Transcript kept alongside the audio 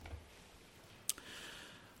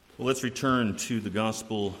Well, let's return to the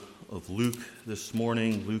Gospel of Luke this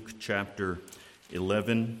morning, Luke chapter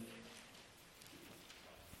 11.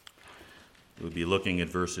 We'll be looking at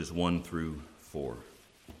verses 1 through 4.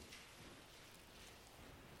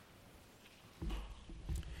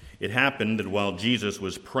 It happened that while Jesus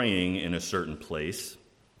was praying in a certain place,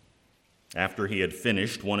 after he had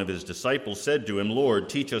finished, one of his disciples said to him, "Lord,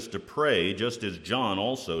 teach us to pray, just as John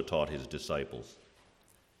also taught his disciples."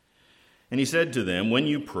 And he said to them, "When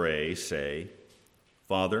you pray, say,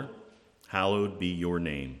 'Father, hallowed be your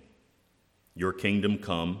name. Your kingdom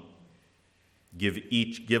come. Give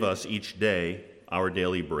us each day our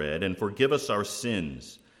daily bread, and forgive us our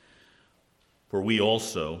sins, for we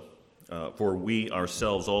ourselves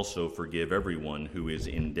also forgive everyone who is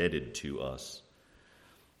indebted to us.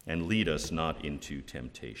 And lead us not into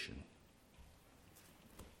temptation.'"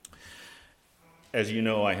 As you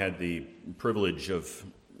know, I had the privilege of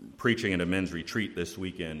preaching at a men's retreat this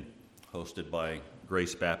weekend, hosted by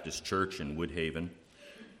Grace Baptist Church in Woodhaven.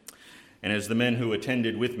 And as the men who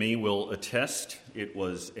attended with me will attest, it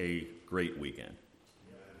was a great weekend.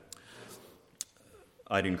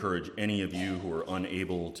 I'd encourage any of you who are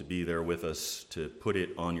unable to be there with us to put it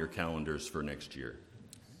on your calendars for next year.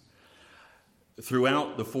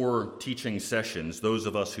 Throughout the 4 teaching sessions, those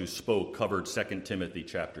of us who spoke covered 2 Timothy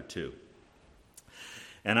chapter 2.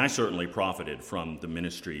 And I certainly profited from the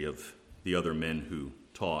ministry of the other men who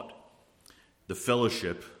taught. The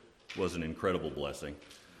fellowship was an incredible blessing.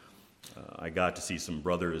 I got to see some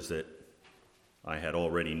brothers that I had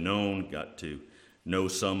already known, got to know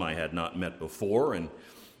some I had not met before, and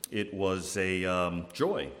it was a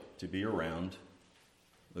joy to be around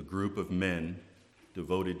a group of men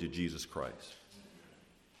devoted to Jesus Christ.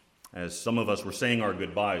 As some of us were saying our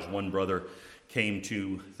goodbyes, one brother came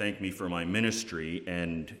to thank me for my ministry,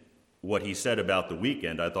 and what he said about the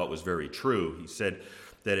weekend I thought was very true. He said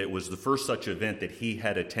that it was the first such event that he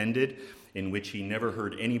had attended in which he never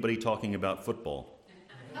heard anybody talking about football.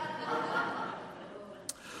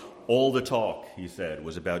 All the talk, he said,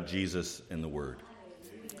 was about Jesus and the Word.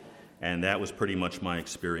 And that was pretty much my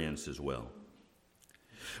experience as well.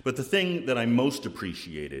 But the thing that I most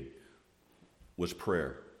appreciated was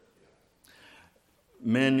prayer.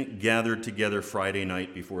 Men gathered together Friday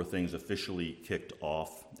night before things officially kicked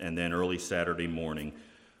off, and then early Saturday morning,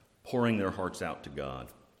 pouring their hearts out to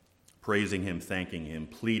God, praising Him, thanking Him,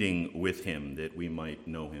 pleading with Him that we might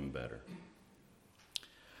know Him better.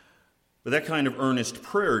 But that kind of earnest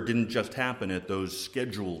prayer didn't just happen at those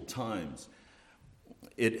scheduled times.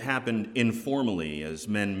 It happened informally as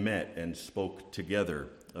men met and spoke together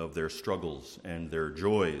of their struggles and their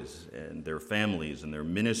joys and their families and their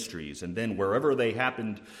ministries. And then wherever they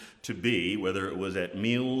happened to be, whether it was at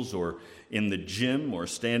meals or in the gym or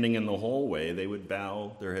standing in the hallway, they would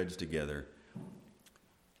bow their heads together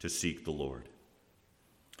to seek the Lord.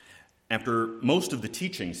 After most of the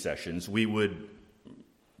teaching sessions, we would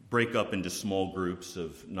break up into small groups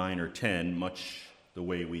of 9 or 10, much the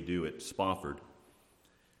way we do at Spofford,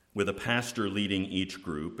 with a pastor leading each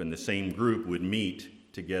group, and the same group would meet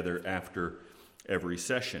together after every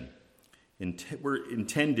session. We're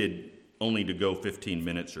intended only to go 15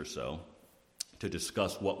 minutes or so to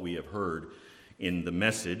discuss what we have heard in the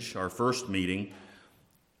message. Our first meeting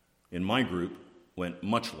in my group went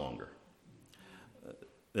much longer.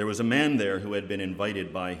 There was a man there who had been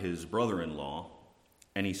invited by his brother-in-law,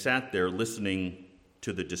 and he sat there listening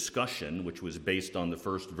to the discussion, which was based on the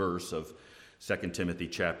first verse of 2 Timothy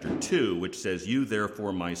chapter 2, which says, "You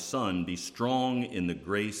therefore, my son, be strong in the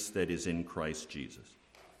grace that is in Christ Jesus."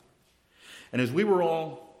 And as we were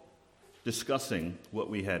all discussing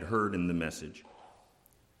what we had heard in the message,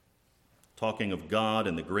 talking of God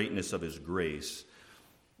and the greatness of His grace,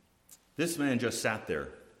 this man just sat there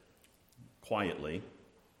quietly,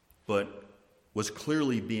 but was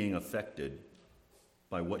clearly being affected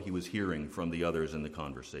by what he was hearing from the others in the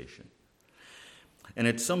conversation. And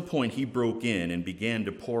at some point, he broke in and began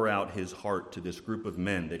to pour out his heart to this group of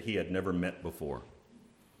men that he had never met before.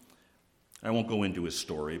 I won't go into his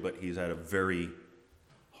story, but he's had a very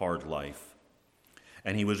hard life.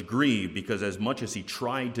 And he was grieved because as much as he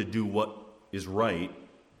tried to do what is right,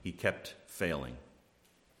 he kept failing.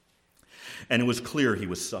 And it was clear he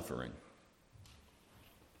was suffering.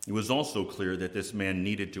 It was also clear that this man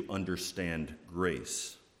needed to understand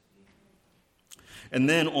grace. And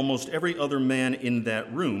then almost every other man in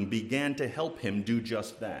that room began to help him do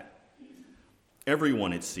just that.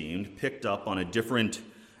 Everyone, it seemed, picked up on a different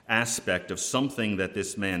aspect of something that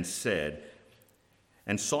this man said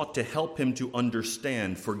and sought to help him to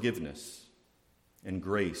understand forgiveness and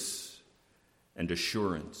grace and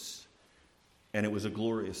assurance. And it was a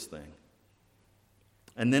glorious thing.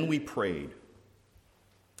 And then we prayed.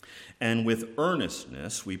 And with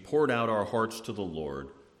earnestness, we poured out our hearts to the Lord,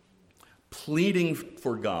 pleading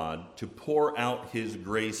for God to pour out his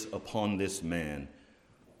grace upon this man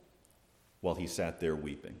while he sat there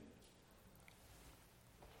weeping.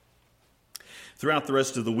 Throughout the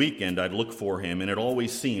rest of the weekend, I'd look for him, and it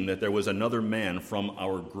always seemed that there was another man from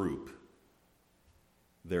our group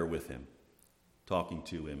there with him, talking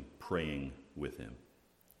to him, praying with him.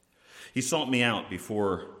 He sought me out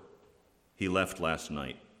before he left last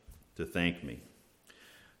night to thank me,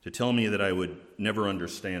 to tell me that I would never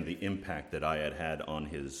understand the impact that I had had on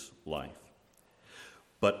his life.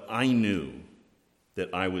 But I knew that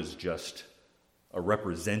I was just a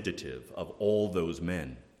representative of all those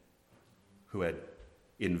men who had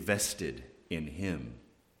invested in him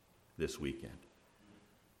this weekend.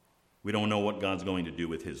 We don't know what God's going to do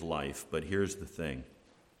with his life, but here's the thing.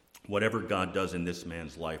 Whatever God does in this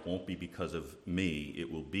man's life won't be because of me.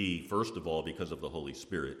 It will be, first of all, because of the Holy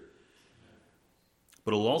Spirit.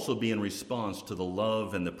 But it'll also be in response to the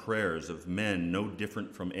love and the prayers of men no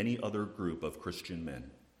different from any other group of Christian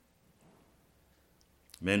men.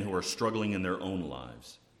 Men who are struggling in their own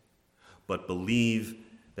lives, but believe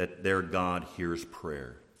that their God hears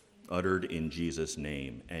prayer uttered in Jesus'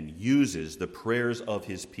 name and uses the prayers of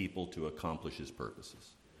his people to accomplish his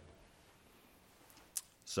purposes.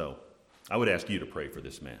 So, I would ask you to pray for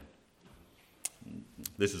this man.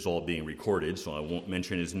 This is all being recorded, so I won't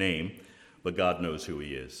mention his name, but God knows who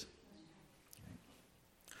he is.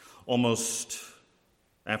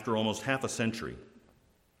 After almost half a century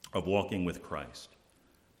of walking with Christ,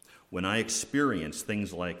 when I experience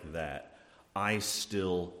things like that, I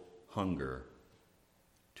still hunger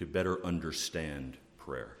to better understand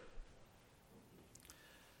prayer.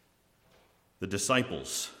 The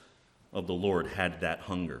disciples of the Lord had that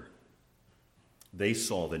hunger. They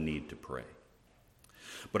saw the need to pray.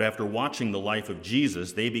 But after watching the life of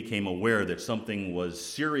Jesus, they became aware that something was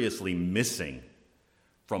seriously missing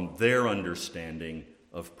from their understanding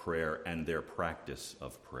of prayer and their practice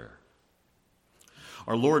of prayer.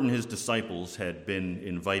 Our Lord and his disciples had been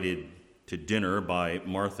invited to dinner by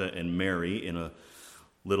Martha and Mary in a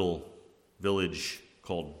little village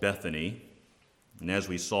called Bethany. And as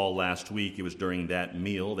we saw last week, it was during that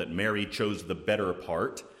meal that Mary chose the better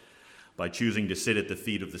part by choosing to sit at the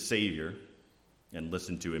feet of the Savior and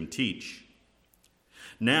listen to him teach.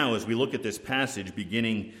 Now, as we look at this passage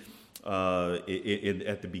beginning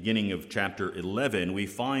at the beginning of chapter 11, we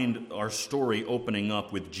find our story opening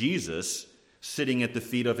up with Jesus sitting at the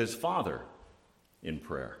feet of his Father in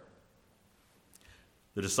prayer.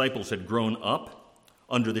 The disciples had grown up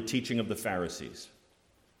under the teaching of the Pharisees,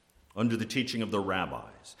 under the teaching of the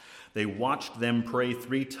rabbis. They watched them pray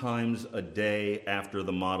 3 times a day after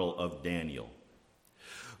the model of Daniel.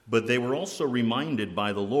 But they were also reminded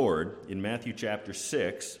by the Lord in Matthew chapter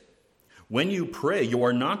 6, when you pray, you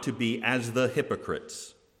are not to be as the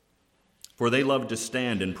hypocrites, for they love to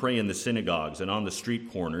stand and pray in the synagogues and on the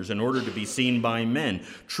street corners in order to be seen by men.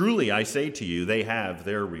 Truly, I say to you, they have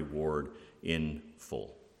their reward in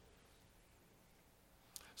full.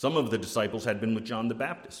 Some of the disciples had been with John the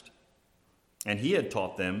Baptist, and he had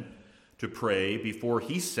taught them to pray before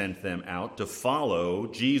he sent them out to follow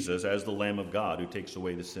Jesus as the Lamb of God who takes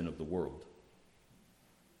away the sin of the world.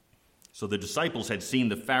 So the disciples had seen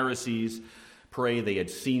the Pharisees pray, they had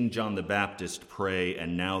seen John the Baptist pray,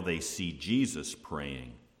 and now they see Jesus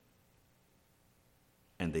praying,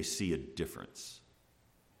 and they see a difference.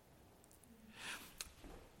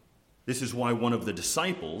 This is why one of the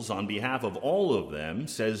disciples, on behalf of all of them,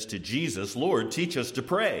 says to Jesus, "Lord, teach us to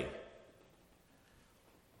pray."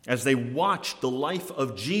 As they watched the life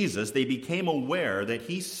of Jesus, they became aware that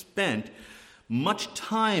he spent much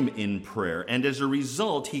time in prayer, and as a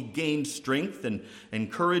result, he gained strength and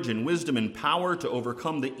courage and wisdom and power to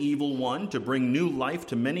overcome the evil one, to bring new life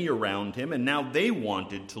to many around him, and now they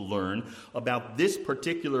wanted to learn about this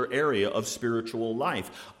particular area of spiritual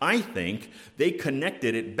life. I think they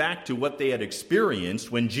connected it back to what they had experienced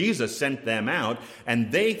when Jesus sent them out,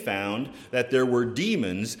 and they found that there were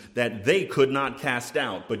demons that they could not cast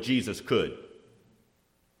out, but Jesus could.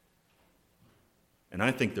 And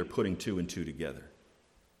I think they're putting 2 and 2 together.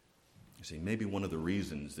 You see, maybe one of the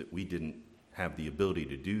reasons that we didn't have the ability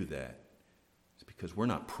to do that is because we're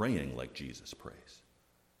not praying like Jesus prays.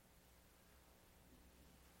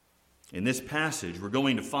 In this passage, we're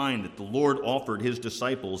going to find that the Lord offered his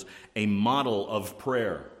disciples a model of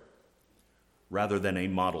prayer rather than a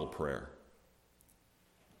model prayer.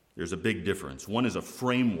 There's a big difference. One is a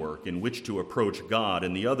framework in which to approach God,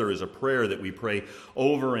 and the other is a prayer that we pray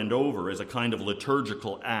over and over as a kind of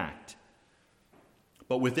liturgical act.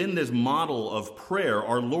 But within this model of prayer,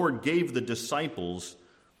 our Lord gave the disciples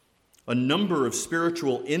a number of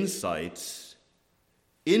spiritual insights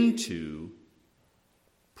into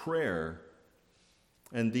prayer.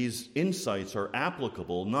 And these insights are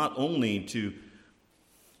applicable not only to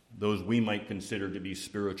those we might consider to be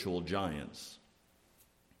spiritual giants,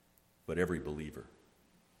 but every believer,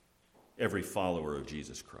 every follower of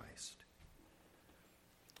Jesus Christ.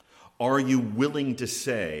 Are you willing to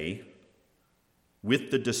say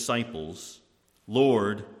with the disciples,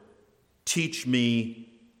 Lord, teach me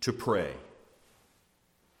to pray?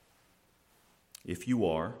 If you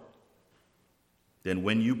are, then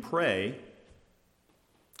when you pray,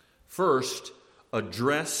 first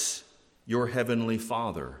address your heavenly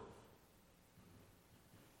Father.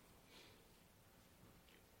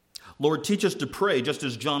 Lord, teach us to pray, just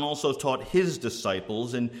as John also taught his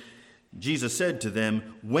disciples. And Jesus said to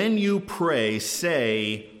them, when you pray,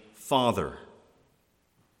 say, Father.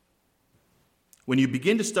 When you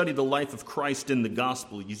begin to study the life of Christ in the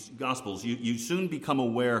Gospels, you soon become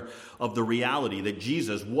aware of the reality that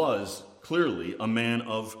Jesus was clearly a man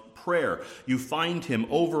of prayer. You find him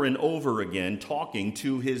over and over again talking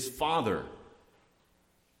to his Father.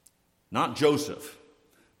 Not Joseph,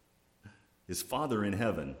 his Father in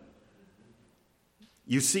heaven.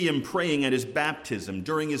 You see him praying at his baptism,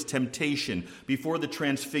 during his temptation, before the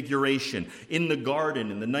transfiguration, in the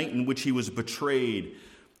garden, in the night in which he was betrayed,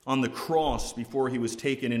 on the cross before he was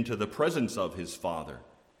taken into the presence of his Father.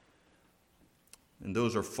 And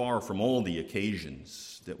those are far from all the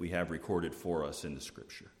occasions that we have recorded for us in the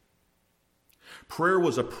Scripture. Prayer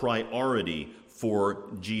was a priority for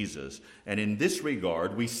Jesus, and in this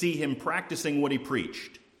regard, we see him practicing what he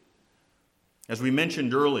preached. As we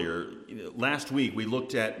mentioned earlier, last week we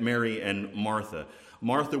looked at Mary and Martha.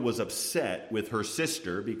 Martha was upset with her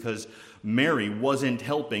sister because Mary wasn't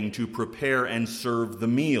helping to prepare and serve the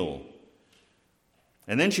meal.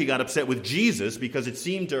 And then she got upset with Jesus because it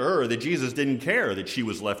seemed to her that Jesus didn't care that she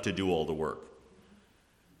was left to do all the work.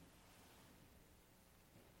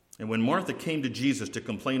 And when Martha came to Jesus to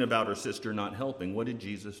complain about her sister not helping, what did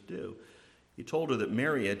Jesus do? He told her that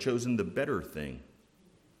Mary had chosen the better thing,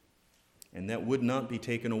 and that would not be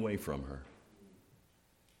taken away from her.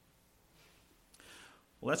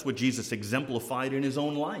 Well, that's what Jesus exemplified in his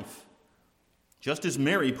own life. Just as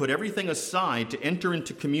Mary put everything aside to enter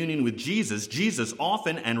into communion with Jesus, Jesus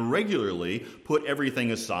often and regularly put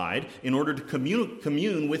everything aside in order to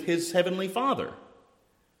commune with his heavenly Father.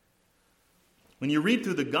 When you read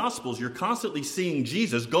through the Gospels, you're constantly seeing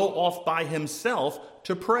Jesus go off by himself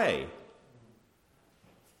to pray.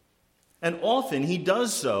 And often he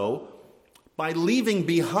does so by leaving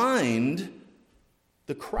behind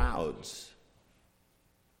the crowds.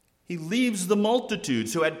 He leaves the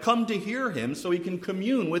multitudes who had come to hear him so he can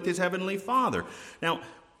commune with his heavenly Father. Now,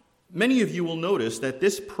 many of you will notice that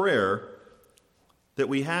this prayer that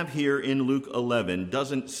we have here in Luke 11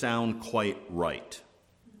 doesn't sound quite right.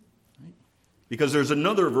 Because there's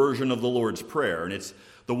another version of the Lord's Prayer, and it's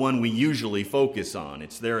the one we usually focus on.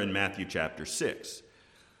 It's there in Matthew chapter 6.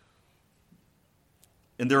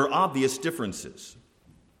 And there are obvious differences.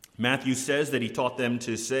 Matthew says that he taught them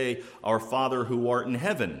to say, Our Father who art in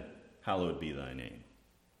heaven, hallowed be thy name.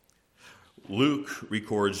 Luke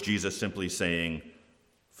records Jesus simply saying,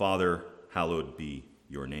 Father, hallowed be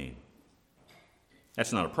your name.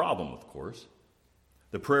 That's not a problem, of course.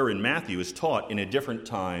 The prayer in Matthew is taught in a different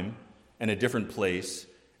time and a different place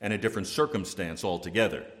and a different circumstance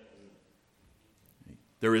altogether.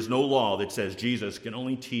 There is no law that says Jesus can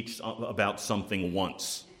only teach about something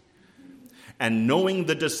once. And knowing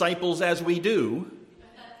the disciples as we do,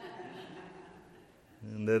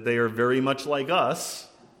 and that they are very much like us,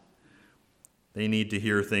 they need to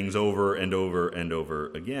hear things over and over and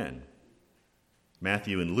over again.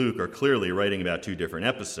 Matthew and Luke are clearly writing about two different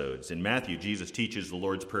episodes. In Matthew, Jesus teaches the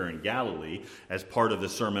Lord's Prayer in Galilee as part of the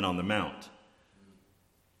Sermon on the Mount.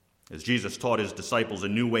 As Jesus taught his disciples a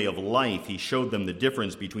new way of life, he showed them the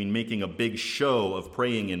difference between making a big show of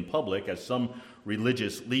praying in public, as some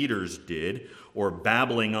religious leaders did, or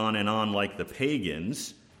babbling on and on like the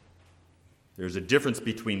pagans. There's a difference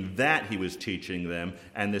between that, he was teaching them,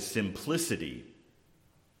 and the simplicity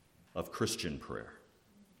of Christian prayer.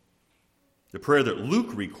 The prayer that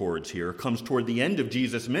Luke records here comes toward the end of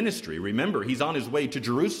Jesus' ministry. Remember, he's on his way to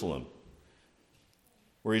Jerusalem,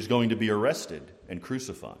 where he's going to be arrested and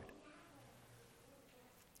crucified.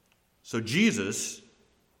 So Jesus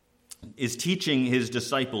is teaching his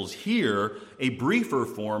disciples here a briefer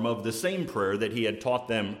form of the same prayer that he had taught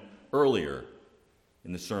them earlier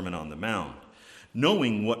in the Sermon on the Mount.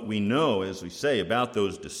 Knowing what we know, as we say, about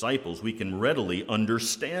those disciples, we can readily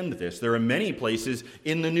understand this. There are many places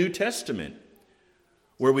in the New Testament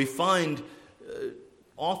where we find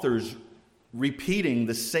authors repeating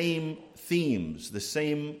the same themes, the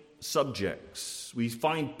same subjects. We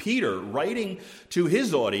find Peter writing to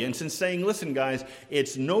his audience and saying, listen, guys,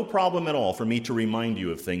 it's no problem at all for me to remind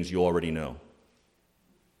you of things you already know.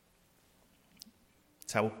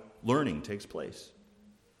 It's how learning takes place.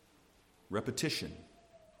 Repetition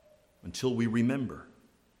until we remember.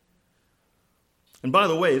 And by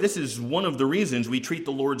the way, this is one of the reasons we treat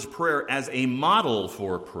the Lord's Prayer as a model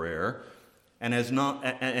for prayer and not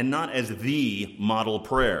as the model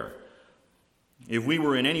prayer. If we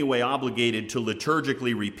were in any way obligated to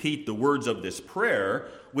liturgically repeat the words of this prayer,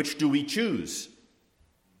 which do we choose?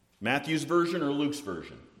 Matthew's version or Luke's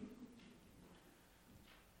version?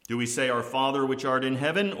 Do we say, Our Father which art in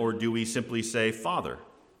heaven, or do we simply say, Father?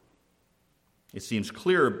 It seems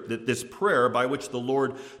clear that this prayer by which the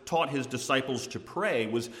Lord taught his disciples to pray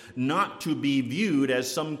was not to be viewed as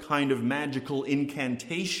some kind of magical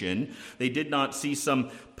incantation. They did not see some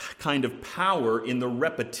kind of power in the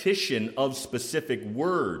repetition of specific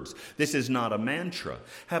words. This is not a mantra.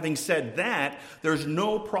 Having said that, there's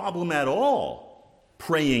no problem at all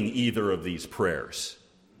praying either of these prayers.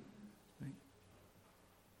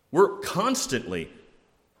 We're constantly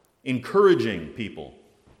encouraging people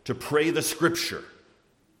to pray the Scripture.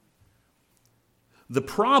 The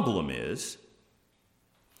problem is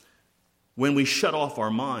when we shut off our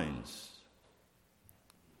minds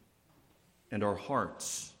and our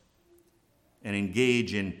hearts and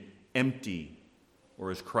engage in empty, or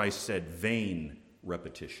as Christ said, vain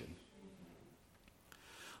repetition.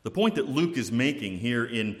 The point that Luke is making here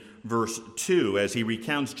in verse 2, as he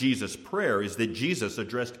recounts Jesus' prayer, is that Jesus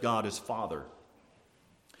addressed God as Father.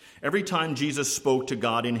 Every time Jesus spoke to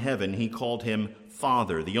God in heaven, he called him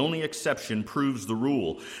Father. The only exception proves the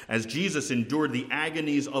rule. As Jesus endured the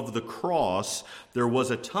agonies of the cross, there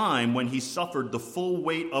was a time when he suffered the full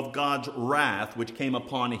weight of God's wrath, which came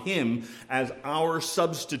upon him as our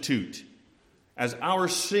substitute, as our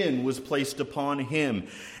sin was placed upon him.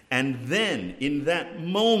 And then, in that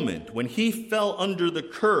moment, when he fell under the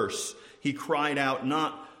curse, he cried out,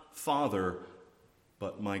 not Father,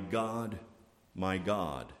 but my God,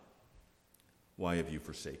 why have you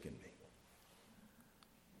forsaken me?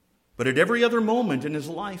 But at every other moment in his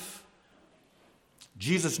life,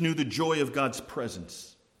 Jesus knew the joy of God's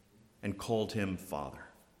presence and called him Father.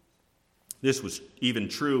 This was even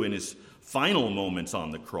true in his final moments on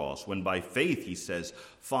the cross, when by faith he says,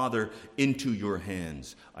 Father, into your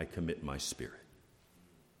hands I commit my spirit.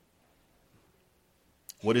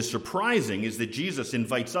 What is surprising is that Jesus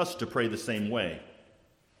invites us to pray the same way.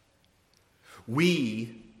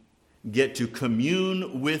 We get to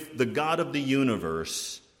commune with the God of the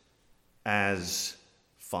universe as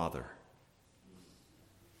Father.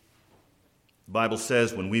 The Bible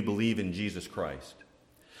says when we believe in Jesus Christ,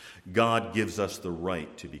 God gives us the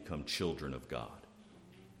right to become children of God.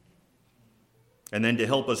 And then to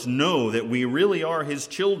help us know that we really are his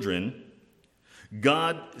children,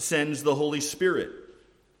 God sends the Holy Spirit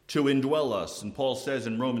to indwell us. And Paul says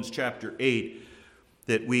in Romans chapter 8,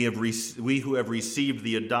 that we who have received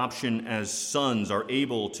the adoption as sons are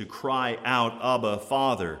able to cry out, Abba,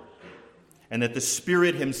 Father, and that the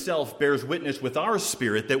Spirit himself bears witness with our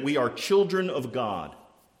spirit that we are children of God.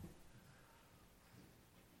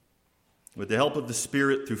 With the help of the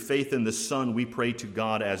Spirit, through faith in the Son, we pray to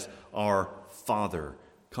God as our Father,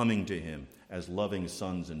 coming to him as loving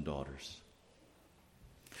sons and daughters.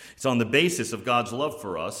 It's on the basis of God's love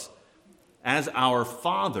for us as our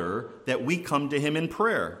Father that we come to him in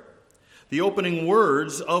prayer. The opening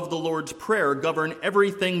words of the Lord's Prayer govern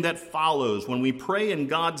everything that follows. When we pray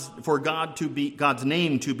for God's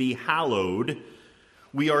name to be hallowed,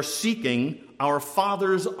 we are seeking our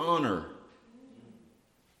Father's honor.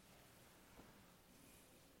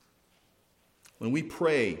 When we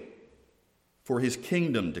pray for his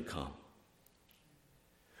kingdom to come,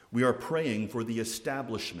 we are praying for the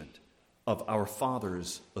establishment of our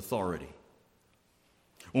Father's authority.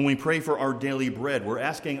 When we pray for our daily bread, we're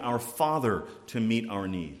asking our Father to meet our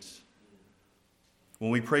needs. When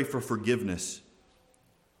we pray for forgiveness,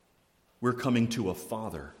 we're coming to a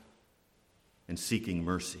Father and seeking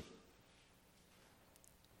mercy.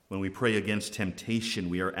 When we pray against temptation,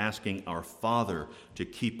 we are asking our Father to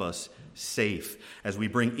keep us safe. As we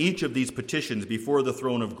bring each of these petitions before the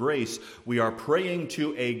throne of grace, we are praying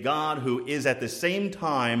to a God who is at the same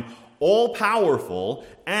time all-powerful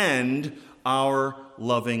and our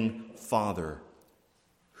loving Father,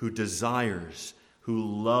 who desires, who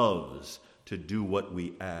loves to do what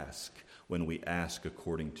we ask. when we ask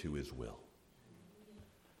according to his will.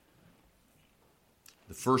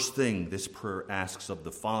 The first thing this prayer asks of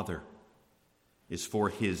the Father is for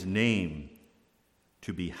his name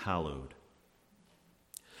to be hallowed.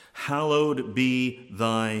 Hallowed be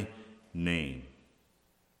thy name.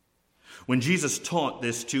 When Jesus taught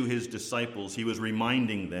this to his disciples, he was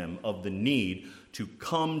reminding them of the need to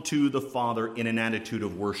come to the Father in an attitude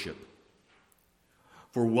of worship.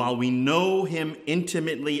 For while we know him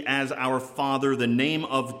intimately as our Father, the name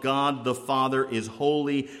of God the Father is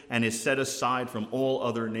holy and is set aside from all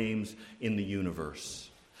other names in the universe.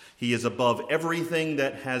 He is above everything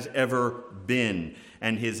that has ever been,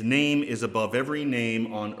 and his name is above every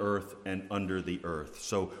name on earth and under the earth.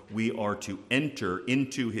 So we are to enter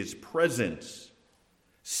into his presence,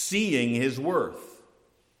 seeing his worth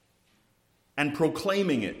and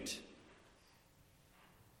proclaiming it.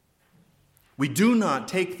 We do not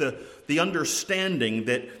take the understanding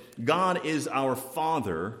that God is our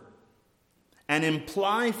Father and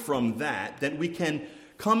imply from that we can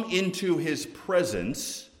come into his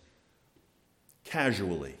presence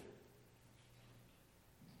casually,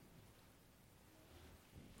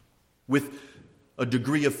 with a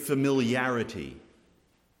degree of familiarity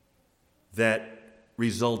that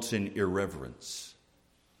results in irreverence.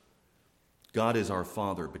 God is our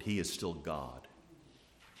Father, but he is still God.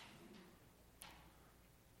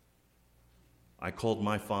 I called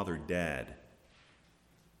my father Dad.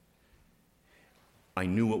 I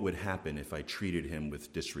knew what would happen if I treated him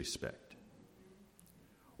with disrespect,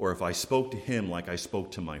 or if I spoke to him like I spoke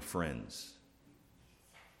to my friends.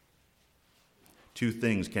 Two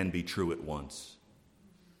things can be true at once.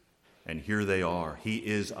 And here they are. He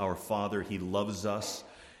is our Father. He loves us,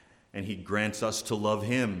 and he grants us to love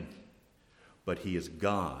him. But he is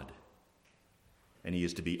God, and he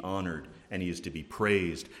is to be honored, and he is to be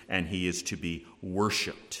praised, and he is to be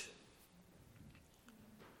worshiped.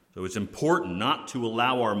 So it's important not to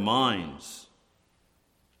allow our minds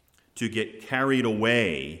to get carried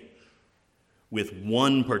away with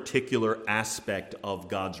one particular aspect of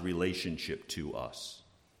God's relationship to us.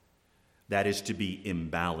 That is to be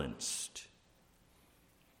imbalanced.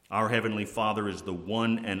 Our Heavenly Father is the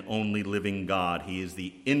one and only living God. He is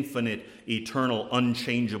the infinite, eternal,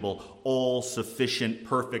 unchangeable, all-sufficient,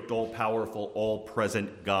 perfect, all-powerful,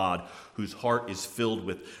 all-present God whose heart is filled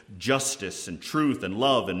with justice and truth and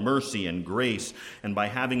love and mercy and grace. And by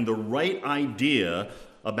having the right idea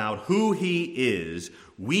about who he is,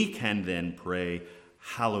 we can then pray,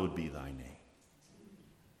 hallowed be thy name.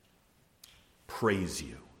 Praise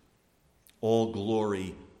you. All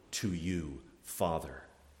glory to you, Father.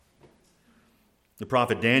 The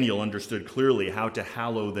prophet Daniel understood clearly how to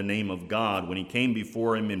hallow the name of God when he came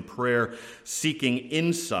before him in prayer, seeking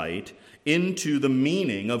insight into the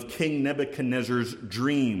meaning of King Nebuchadnezzar's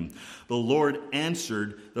dream. The Lord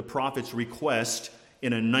answered the prophet's request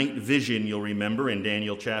in a night vision, you'll remember, in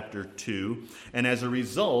Daniel chapter 2. And as a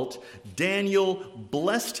result, Daniel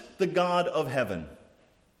blessed the God of heaven.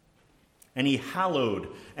 And he hallowed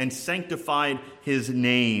and sanctified his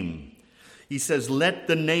name. He says, let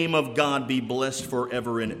the name of God be blessed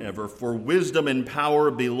forever and ever, for wisdom and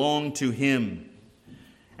power belong to him.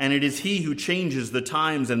 And it is he who changes the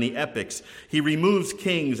times and the epochs. He removes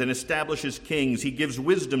kings and establishes kings. He gives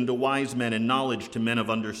wisdom to wise men and knowledge to men of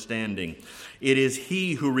understanding. It is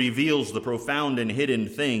he who reveals the profound and hidden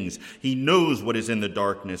things. He knows what is in the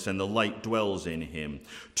darkness, and the light dwells in him.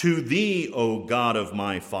 To thee, O God of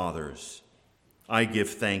my fathers, I give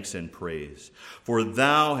thanks and praise, for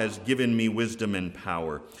thou hast given me wisdom and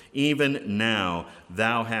power. Even now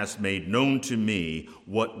thou hast made known to me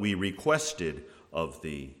what we requested of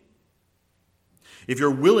thee. If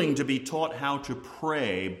you're willing to be taught how to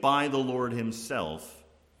pray by the Lord himself,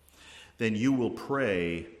 then you will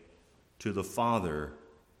pray to the Father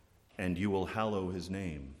and you will hallow his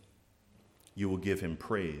name. You will give him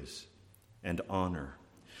praise and honor.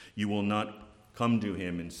 You will not come to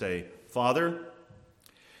him and say, Father,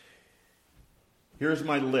 here's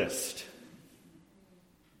my list.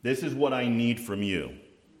 This is what I need from you.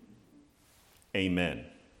 Amen.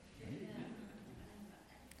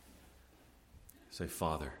 Say,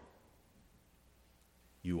 Father,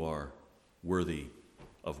 you are worthy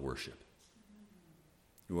of worship.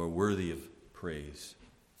 You are worthy of praise.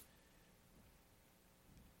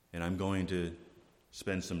 And I'm going to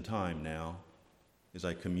spend some time now as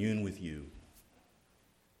I commune with you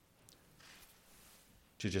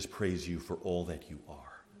to just praise you for all that you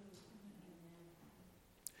are.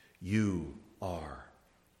 You are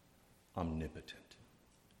omnipotent.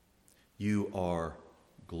 You are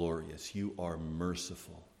glorious. You are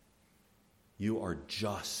merciful. You are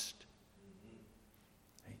just.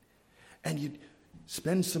 Right? And you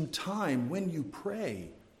spend some time when you pray,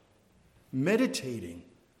 meditating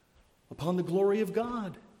upon the glory of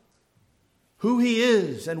God, who He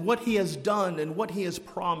is and what He has done and what He has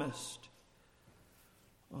promised.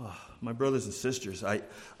 Oh, my brothers and sisters, I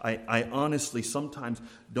honestly sometimes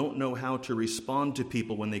don't know how to respond to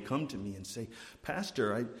people when they come to me and say,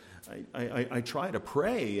 Pastor, I try to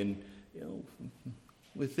pray, and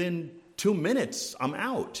within 2 minutes I'm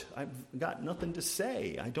out. I've got nothing to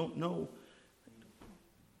say. I don't know.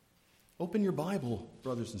 Open your Bible,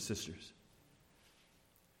 brothers and sisters.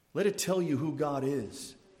 Let it tell you who God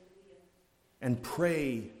is, and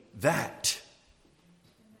pray that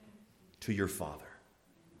to your Father.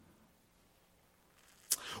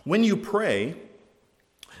 When you pray,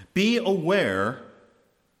 be aware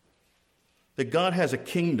that God has a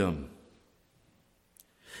kingdom,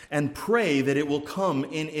 and pray that it will come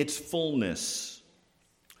in its fullness.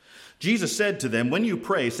 Jesus said to them, when you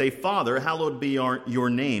pray, say, Father, hallowed be your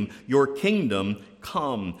name, your kingdom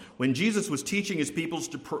come. When Jesus was teaching his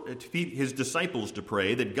disciples to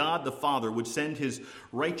pray that God the Father would send his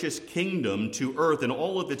righteous kingdom to earth in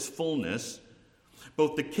all of its fullness,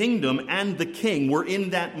 both the kingdom and the king were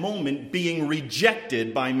in that moment being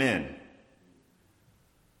rejected by men.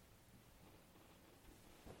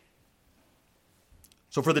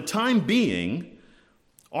 So for the time being,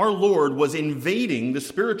 our Lord was invading the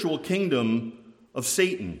spiritual kingdom of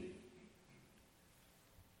Satan.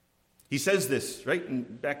 He says this,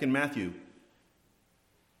 right, back in Matthew.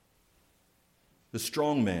 The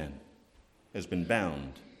strong man has been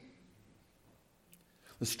bound.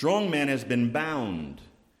 The strong man has been bound.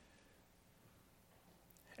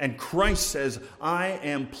 And Christ says, I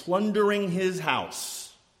am plundering his house.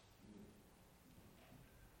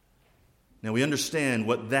 Now we understand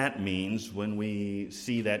what that means when we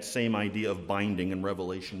see that same idea of binding in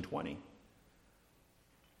Revelation 20.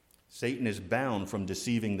 Satan is bound from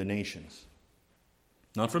deceiving the nations.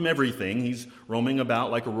 Not from everything. He's roaming about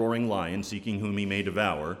like a roaring lion, seeking whom he may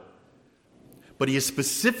devour. But he is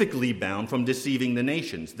specifically bound from deceiving the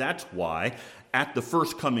nations. That's why, at the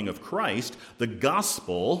first coming of Christ, the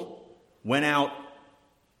gospel went out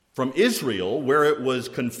from Israel, where it was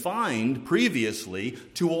confined previously,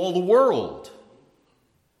 to all the world.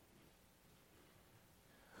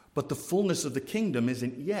 But the fullness of the kingdom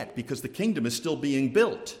isn't yet, because the kingdom is still being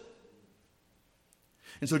built.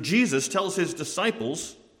 And so Jesus tells his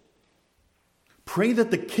disciples, pray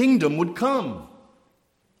that the kingdom would come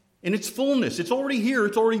in its fullness. It's already here.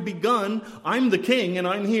 It's already begun. I'm the king and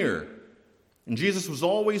I'm here. And Jesus was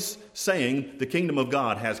always saying, the kingdom of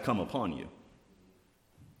God has come upon you.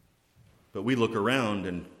 But we look around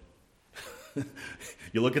and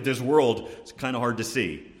you look at this world, it's kind of hard to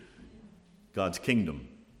see God's kingdom.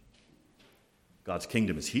 God's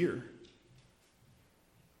kingdom is here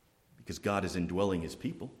because God is indwelling his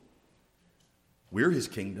people. We're his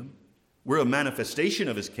kingdom. We're a manifestation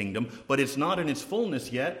of his kingdom, but it's not in its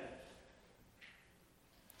fullness yet.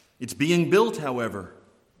 It's being built, however.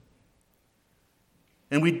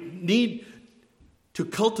 And we need to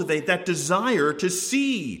cultivate that desire to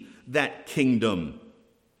see that kingdom.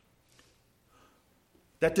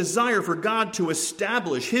 That desire for God to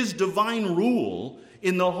establish his divine rule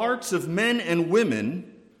in the hearts of men and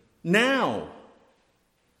women now.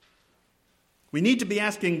 We need to be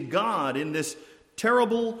asking God in this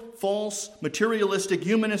terrible, false, materialistic,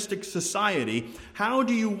 humanistic society, how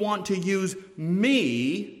do you want to use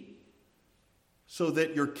me so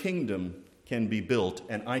that your kingdom can be built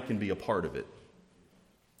and I can be a part of it?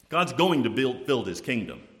 God's going to build his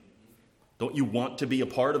kingdom. Don't you want to be a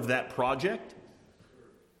part of that project?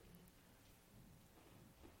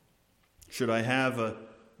 Should I have a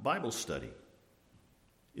Bible study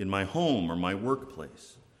in my home or my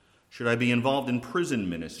workplace? Should I be involved in prison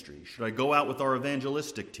ministry? Should I go out with our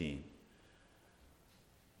evangelistic team?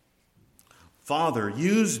 Father,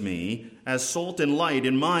 use me as salt and light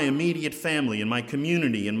in my immediate family, in my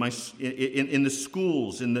community, in the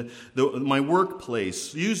schools, in my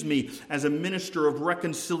workplace. Use me as a minister of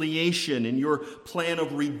reconciliation in your plan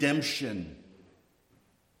of redemption.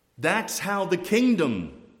 That's how the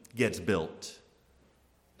kingdom gets built.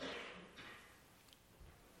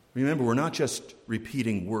 Remember, we're not just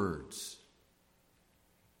repeating words.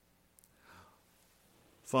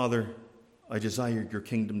 Father, I desire your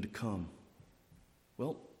kingdom to come.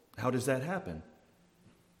 Well, how does that happen?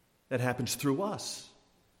 That happens through us.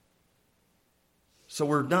 So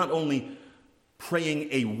we're not only praying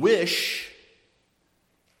a wish,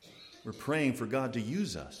 we're praying for God to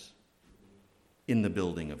use us in the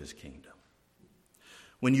building of his kingdom.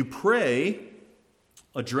 When you pray,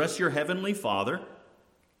 address your heavenly Father,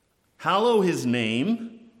 hallow his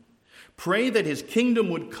name, Pray that his kingdom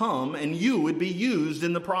would come and you would be used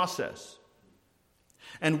in the process.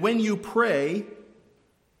 And when you pray,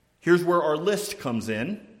 here's where our list comes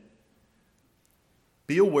in.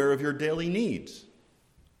 Be aware of your daily needs.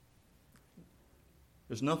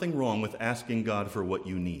 There's nothing wrong with asking God for what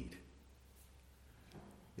you need.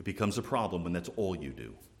 It becomes a problem when that's all you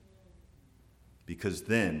do. Because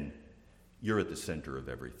then you're at the center of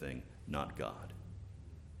everything, not God.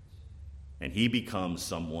 And he becomes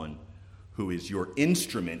someone who is your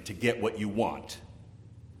instrument to get what you want.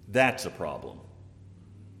 That's a problem.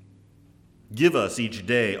 Give us each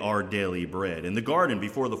day our daily bread. In the garden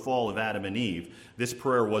before the fall of Adam and Eve, this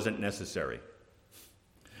prayer wasn't necessary.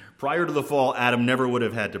 Prior to the fall, Adam never would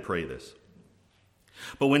have had to pray this.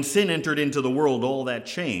 But when sin entered into the world, all that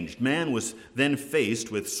changed. Man was then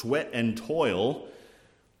faced with sweat and toil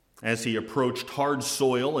as he approached hard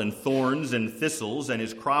soil and thorns and thistles, and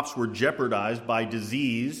his crops were jeopardized by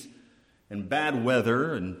disease and bad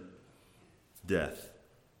weather and death.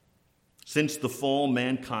 Since the fall,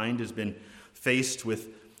 mankind has been faced with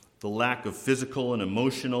the lack of physical and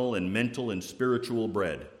emotional and mental and spiritual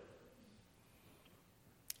bread.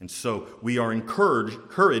 And so we are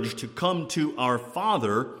encouraged to come to our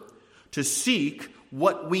Father to seek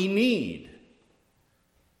what we need.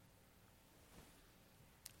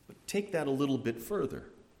 But take that a little bit further.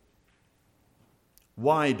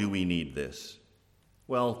 Why do we need this?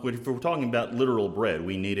 Well, if we're talking about literal bread,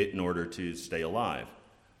 we need it in order to stay alive.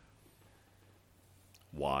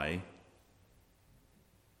 Why?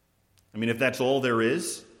 I mean, if that's all there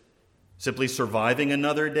is, simply surviving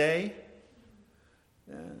another day,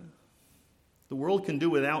 the world can do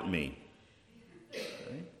without me.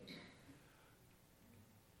 Okay?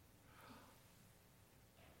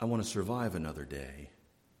 I want to survive another day.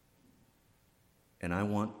 And I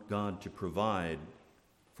want God to provide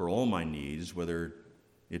for all my needs, whether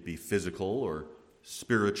it be physical or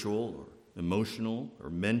spiritual or emotional or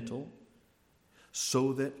mental,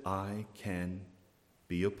 so that I can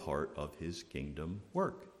be a part of his kingdom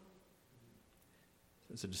work.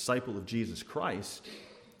 As a disciple of Jesus Christ,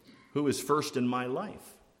 who is first in my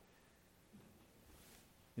life?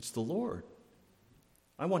 It's the Lord.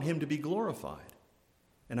 I want him to be glorified,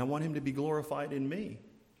 and I want him to be glorified in me.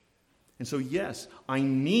 And so, yes, I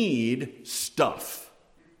need stuff.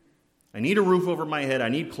 I need a roof over my head. I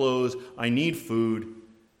need clothes. I need food.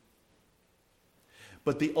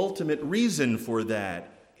 But the ultimate reason for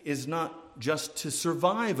that is not just to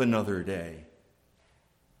survive another day.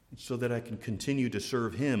 It's so that I can continue to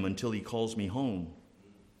serve him until he calls me home.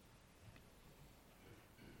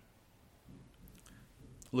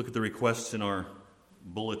 Look at the requests in our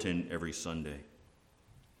bulletin every Sunday.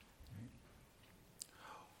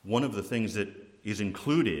 One of the things that is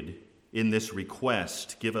included in this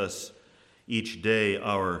request, give us each day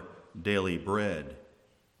our daily bread,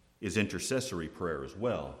 is intercessory prayer as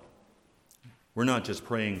well. We're not just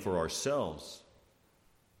praying for ourselves,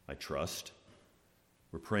 I trust.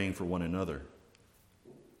 We're praying for one another.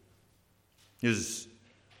 Here's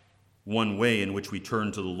one way in which we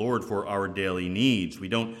turn to the Lord for our daily needs. We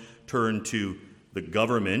don't turn to the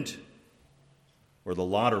government or the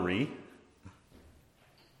lottery.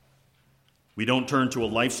 We don't turn to a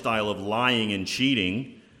lifestyle of lying and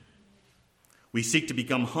cheating. We seek to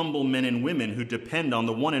become humble men and women who depend on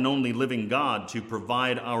the one and only living God to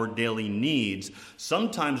provide our daily needs,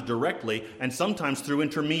 sometimes directly and sometimes through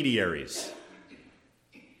intermediaries,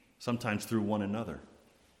 sometimes through one another.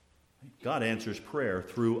 God answers prayer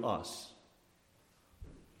through us.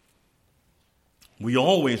 We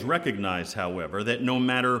always recognize, however, that no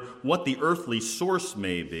matter what the earthly source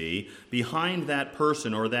may be, behind that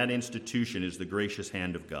person or that institution is the gracious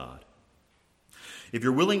hand of God. If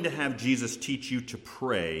you're willing to have Jesus teach you to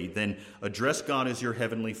pray, then address God as your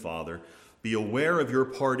heavenly Father. Be aware of your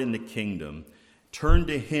part in the kingdom. Turn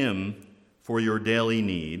to him for your daily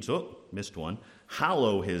needs. Oh, missed one.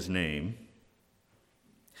 Hallow his name.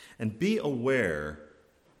 And be aware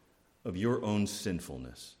of your own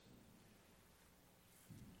sinfulness.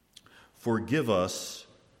 Forgive us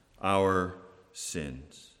our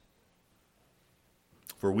sins.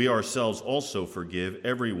 For we ourselves also forgive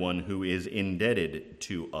everyone who is indebted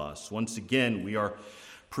to us. Once again, we are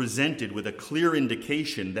presented with a clear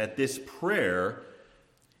indication that this prayer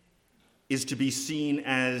is to be seen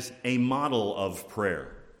as a model of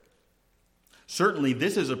prayer. Certainly,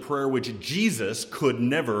 this is a prayer which Jesus could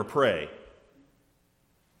never pray.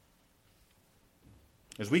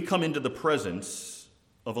 As we come into the presence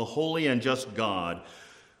of a holy and just God,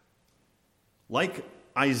 like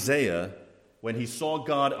Isaiah, when he saw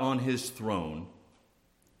God on his throne,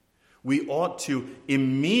 we ought to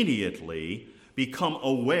immediately become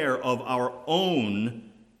aware of our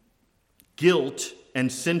own guilt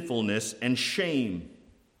and sinfulness and shame.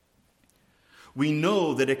 We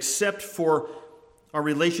know that except for our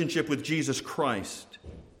relationship with Jesus Christ,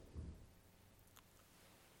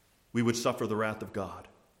 we would suffer the wrath of God.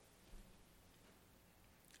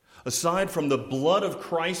 Aside from the blood of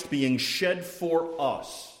Christ being shed for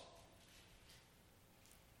us,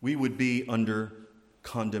 we would be under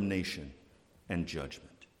condemnation and judgment.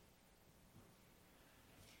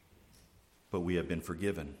 But we have been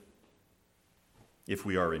forgiven if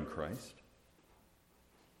we are in Christ.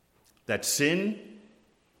 That sin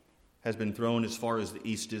has been thrown as far as the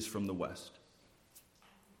east is from the west.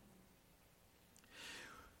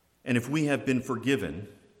 And if we have been forgiven,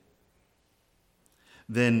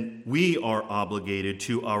 then we are obligated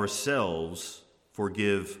to ourselves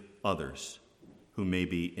forgive others who may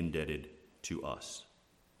be indebted to us.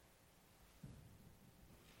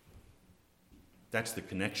 That's the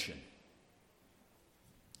connection.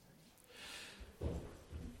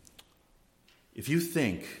 If you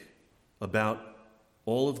think about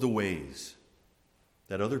all of the ways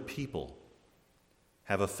that other people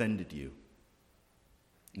have offended you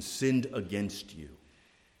and sinned against you,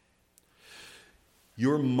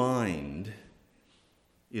 your mind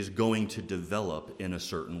is going to develop in a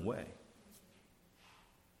certain way.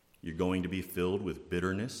 You're going to be filled with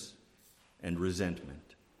bitterness and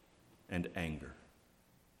resentment and anger.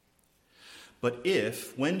 But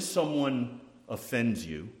if, when someone offends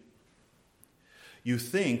you, you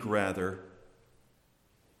think rather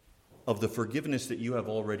of the forgiveness that you have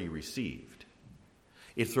already received,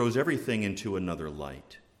 it throws everything into another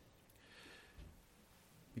light.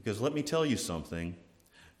 Because let me tell you something,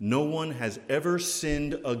 no one has ever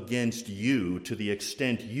sinned against you to the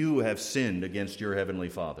extent you have sinned against your Heavenly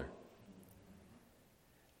Father.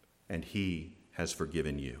 And He has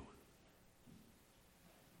forgiven you.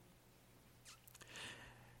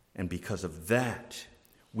 And because of that,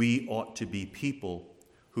 we ought to be people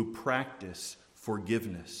who practice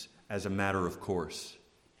forgiveness as a matter of course.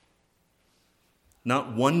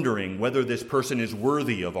 Not wondering whether this person is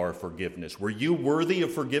worthy of our forgiveness. Were you worthy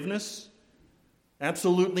of forgiveness?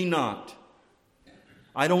 Absolutely not.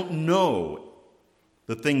 I don't know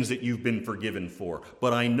the things that you've been forgiven for,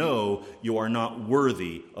 but I know you are not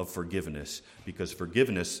worthy of forgiveness because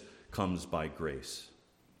forgiveness comes by grace.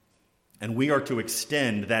 And we are to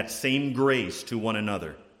extend that same grace to one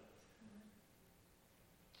another.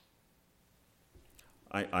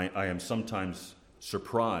 I am sometimes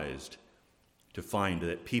surprised to find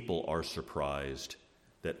that people are surprised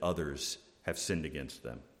that others have sinned against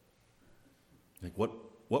them. Like,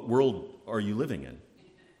 what world are you living in?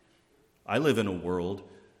 I live in a world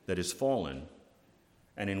that is fallen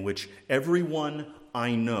and in which everyone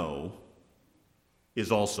I know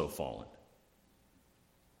is also fallen.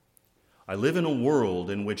 I live in a world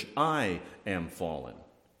in which I am fallen,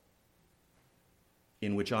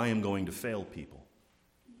 in which I am going to fail people,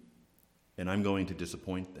 and I'm going to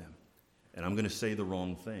disappoint them, and I'm going to say the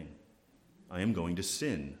wrong thing. I am going to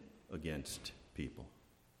sin against people.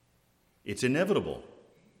 It's inevitable.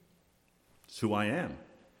 It's who I am.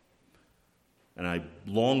 And I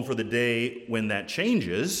long for the day when that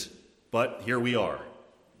changes, but here we are.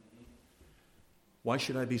 Why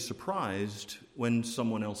should I be surprised when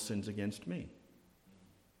someone else sins against me?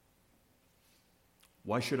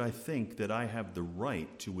 Why should I think that I have the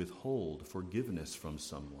right to withhold forgiveness from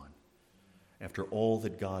someone after all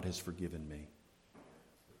that God has forgiven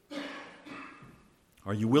me?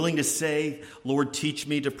 Are you willing to say, Lord, teach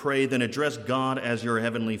me to pray, then address God as your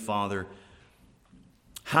heavenly Father?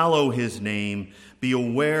 Hallow his name. Be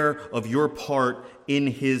aware of your part in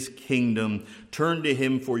his kingdom. Turn to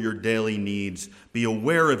him for your daily needs. Be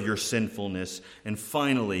aware of your sinfulness. And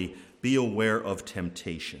finally, be aware of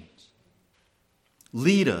temptations.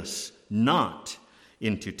 Lead us not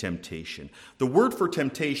into temptation. The word for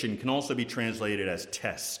temptation can also be translated as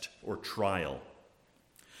test or trial.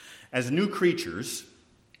 As new creatures,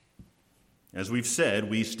 as we've said,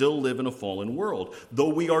 we still live in a fallen world,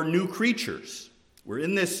 though we are new creatures. We're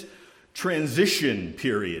in this transition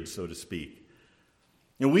period, so to speak.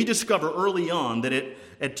 And we discover early on that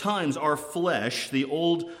at times our flesh, the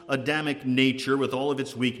old Adamic nature with all of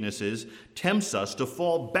its weaknesses, tempts us to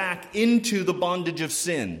fall back into the bondage of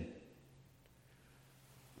sin.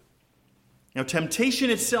 Now,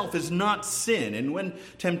 temptation itself is not sin, and when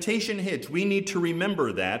temptation hits, we need to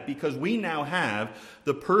remember that because we now have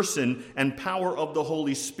the person and power of the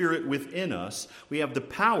Holy Spirit within us. We have the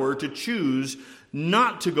power to choose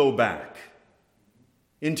not to go back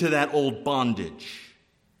into that old bondage.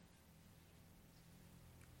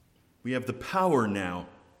 We have the power now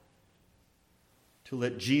to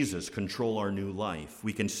let Jesus control our new life.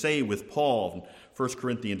 We can say with Paul in 1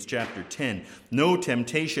 Corinthians chapter 10, "No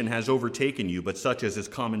temptation has overtaken you, but such as is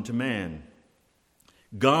common to man.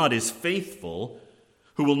 God is faithful,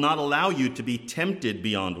 who will not allow you to be tempted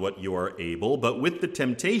beyond what you are able, but with the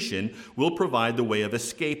temptation will provide the way of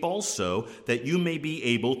escape also, that you may be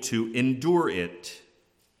able to endure it."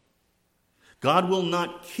 God will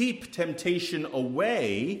not keep temptation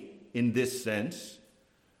away in this sense,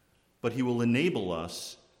 but he will enable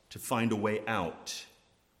us to find a way out.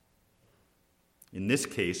 In this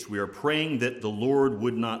case, we are praying that the Lord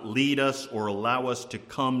would not lead us or allow us to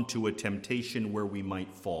come to a temptation where we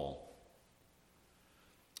might fall.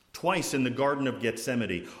 Twice in the Garden of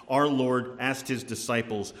Gethsemane, our Lord asked his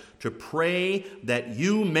disciples to pray that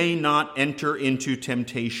you may not enter into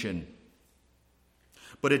temptation.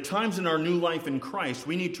 But at times in our new life in Christ,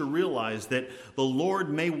 we need to realize that the Lord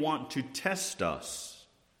may want to test us,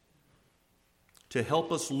 to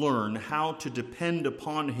help us learn how to depend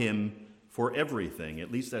upon him for everything.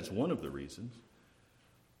 At least that's one of the reasons.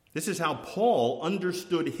 This is how Paul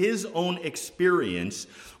understood his own experience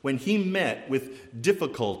when he met with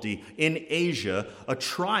difficulty in Asia, a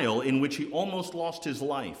trial in which he almost lost his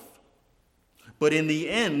life. But in the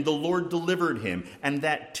end, the Lord delivered him. And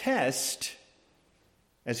that test,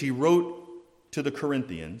 as he wrote to the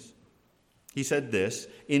Corinthians, he said this,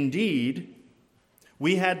 "Indeed,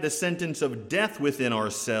 we had the sentence of death within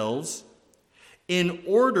ourselves, in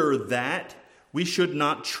order that we should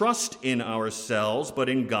not trust in ourselves, but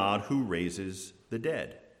in God who raises the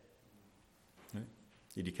dead."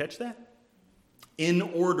 Did you catch that? In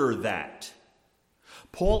order that.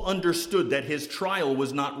 Paul understood that his trial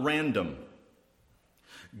was not random.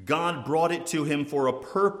 God brought it to him for a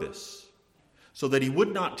purpose, so that he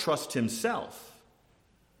would not trust himself,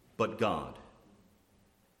 but God.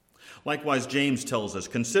 Likewise, James tells us,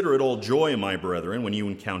 "Consider it all joy, my brethren, when you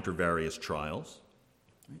encounter various trials."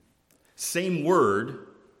 Same word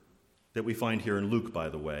that we find here in Luke, by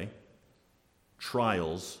the way.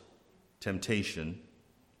 Trials, temptation.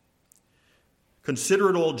 "Consider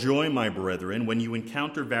it all joy, my brethren, when you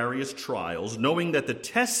encounter various trials, knowing that the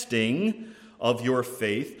testing of your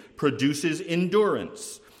faith produces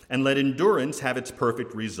endurance. And let endurance have its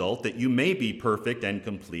perfect result, that you may be perfect and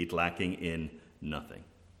complete, lacking in nothing."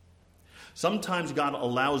 Sometimes God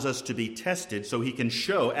allows us to be tested so he can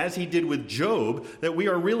show, as he did with Job, that we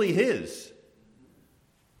are really his,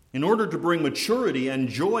 in order to bring maturity and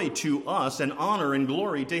joy to us and honor and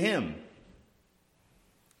glory to him.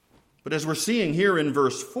 But as we're seeing here in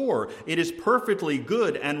verse 4, it is perfectly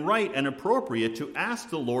good and right and appropriate to ask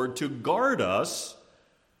the Lord to guard us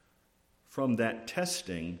from that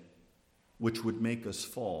testing which would make us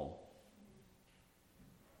fall.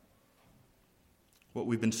 What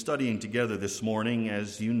we've been studying together this morning,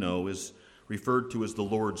 as you know, is referred to as the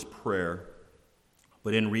Lord's Prayer.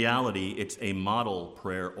 But in reality, it's a model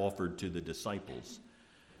prayer offered to the disciples.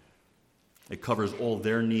 It covers all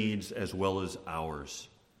their needs as well as ours.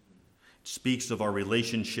 It speaks of our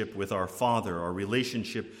relationship with our Father, our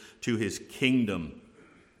relationship to his kingdom.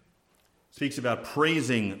 It speaks about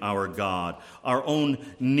praising our God, our own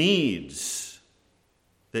needs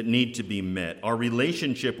that need to be met, our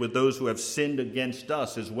relationship with those who have sinned against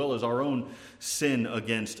us, as well as our own sin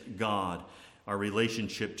against God, our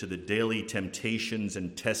relationship to the daily temptations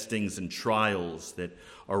and testings and trials that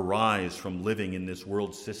arise from living in this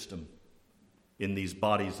world system, in these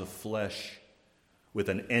bodies of flesh, with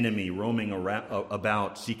an enemy roaming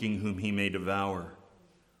about, seeking whom he may devour.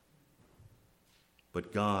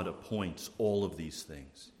 But God appoints all of these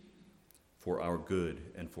things for our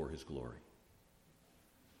good and for his glory.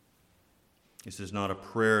 This is not a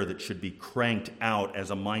prayer that should be cranked out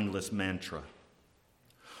as a mindless mantra.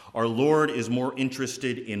 Our Lord is more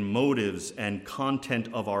interested in motives and content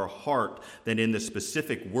of our heart than in the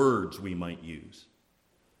specific words we might use.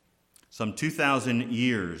 Some 2,000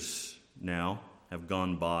 years now have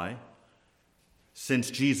gone by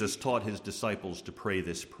since Jesus taught his disciples to pray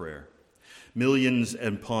this prayer. Millions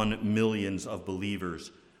upon millions of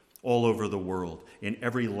believers all over the world, in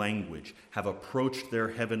every language, have approached their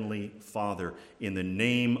heavenly Father in the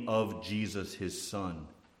name of Jesus, his Son,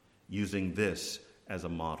 using this as a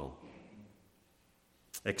model,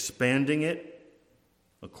 expanding it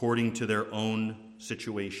according to their own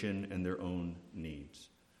situation and their own needs.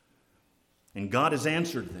 And God has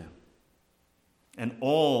answered them. And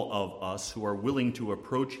all of us who are willing to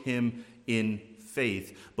approach him in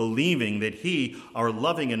faith, believing that he, our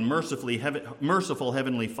loving and merciful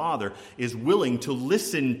Heavenly Father, is willing to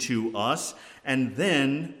listen to us and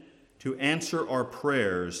then to answer our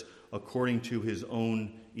prayers according to his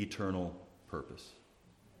own eternal purpose.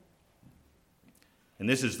 And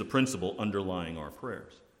this is the principle underlying our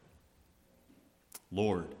prayers.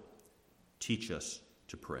 Lord, teach us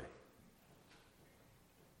to pray.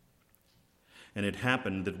 And it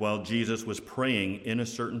happened that while Jesus was praying in a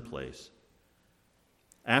certain place,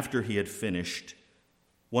 after he had finished,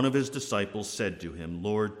 one of his disciples said to him,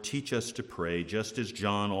 Lord, teach us to pray, just as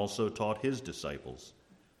John also taught his disciples.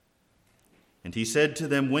 And he said to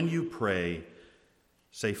them, when you pray,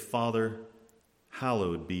 say, Father,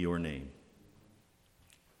 hallowed be your name.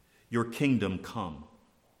 Your kingdom come.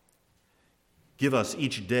 Give us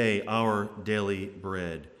each day our daily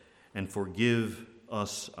bread, and forgive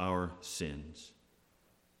us our sins.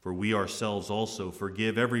 For we ourselves also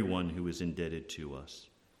forgive everyone who is indebted to us.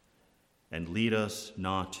 And lead us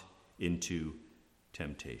not into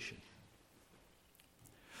temptation.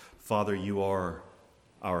 Father, you are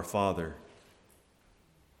our Father.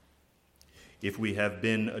 If we have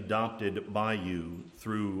been adopted by you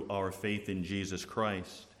through our faith in Jesus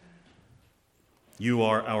Christ, you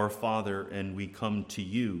are our Father, and we come to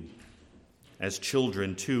you as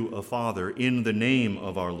children to a Father in the name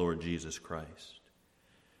of our Lord Jesus Christ.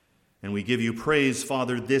 And we give you praise,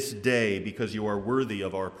 Father, this day, because you are worthy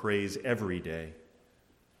of our praise every day.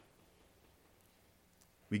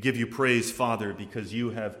 We give you praise, Father, because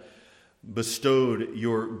you have bestowed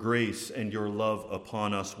your grace and your love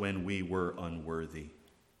upon us when we were unworthy.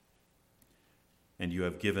 And you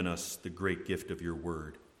have given us the great gift of your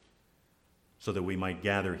word, so that we might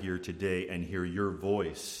gather here today and hear your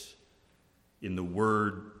voice in the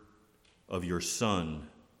word of your Son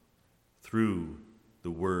through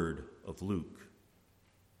the word of Luke.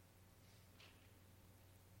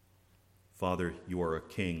 Father, you are a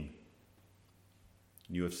king.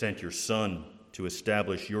 You have sent your Son to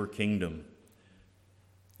establish your kingdom.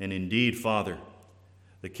 And indeed, Father,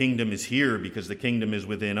 the kingdom is here because the kingdom is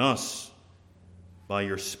within us by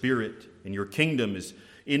your Spirit. And your kingdom is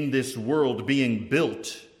in this world being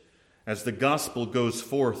built as the gospel goes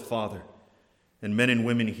forth, Father. And men and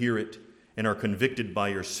women hear it and are convicted by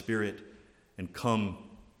your Spirit and come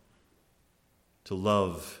to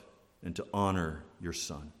love and to honor your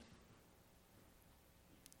Son.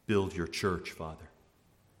 Build your church, Father.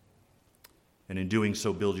 And in doing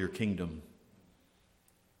so, build your kingdom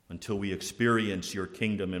until we experience your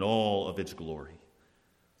kingdom in all of its glory.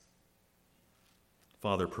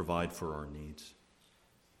 Father, provide for our needs.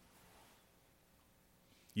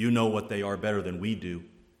 You know what they are better than we do.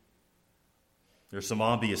 There's some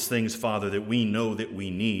obvious things, Father, that we know that we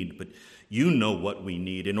need, but you know what we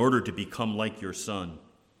need in order to become like your Son,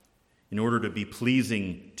 in order to be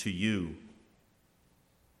pleasing to you.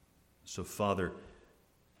 So, Father,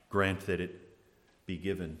 grant that it be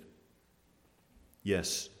given.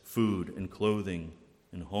 Yes, food and clothing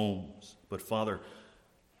and homes, but, Father,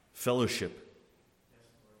 fellowship,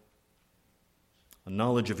 a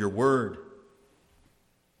knowledge of your word,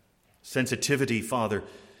 sensitivity, Father,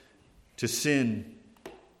 to sin.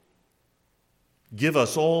 Give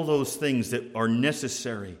us all those things that are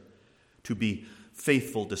necessary to be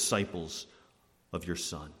faithful disciples of your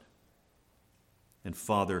Son. And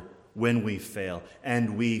Father, when we fail,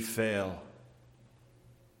 and we fail,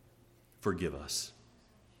 forgive us.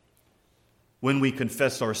 When we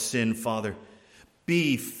confess our sin, Father,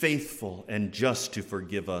 be faithful and just to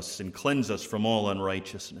forgive us and cleanse us from all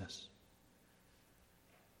unrighteousness.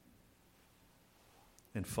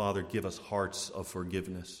 And Father, give us hearts of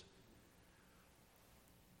forgiveness,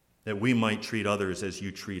 that we might treat others as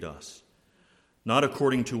you treat us, not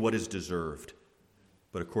according to what is deserved,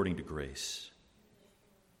 but according to grace.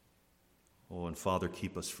 Oh, and Father,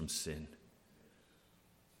 keep us from sin.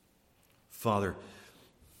 Father,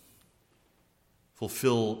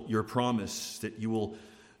 fulfill your promise that you will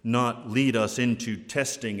not lead us into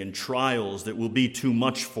testing and trials that will be too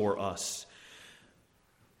much for us.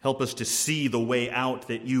 Help us to see the way out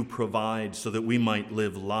that you provide so that we might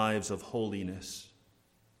live lives of holiness,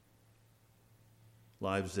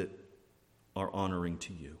 lives that are honoring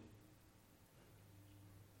to you.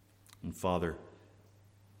 And Father,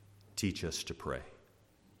 teach us to pray.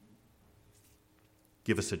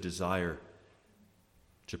 Give us a desire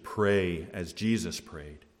to pray as Jesus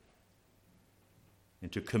prayed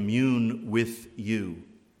and to commune with you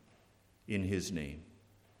in his name.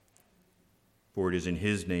 For it is in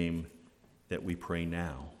his name that we pray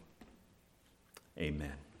now.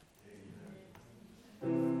 Amen.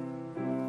 Amen.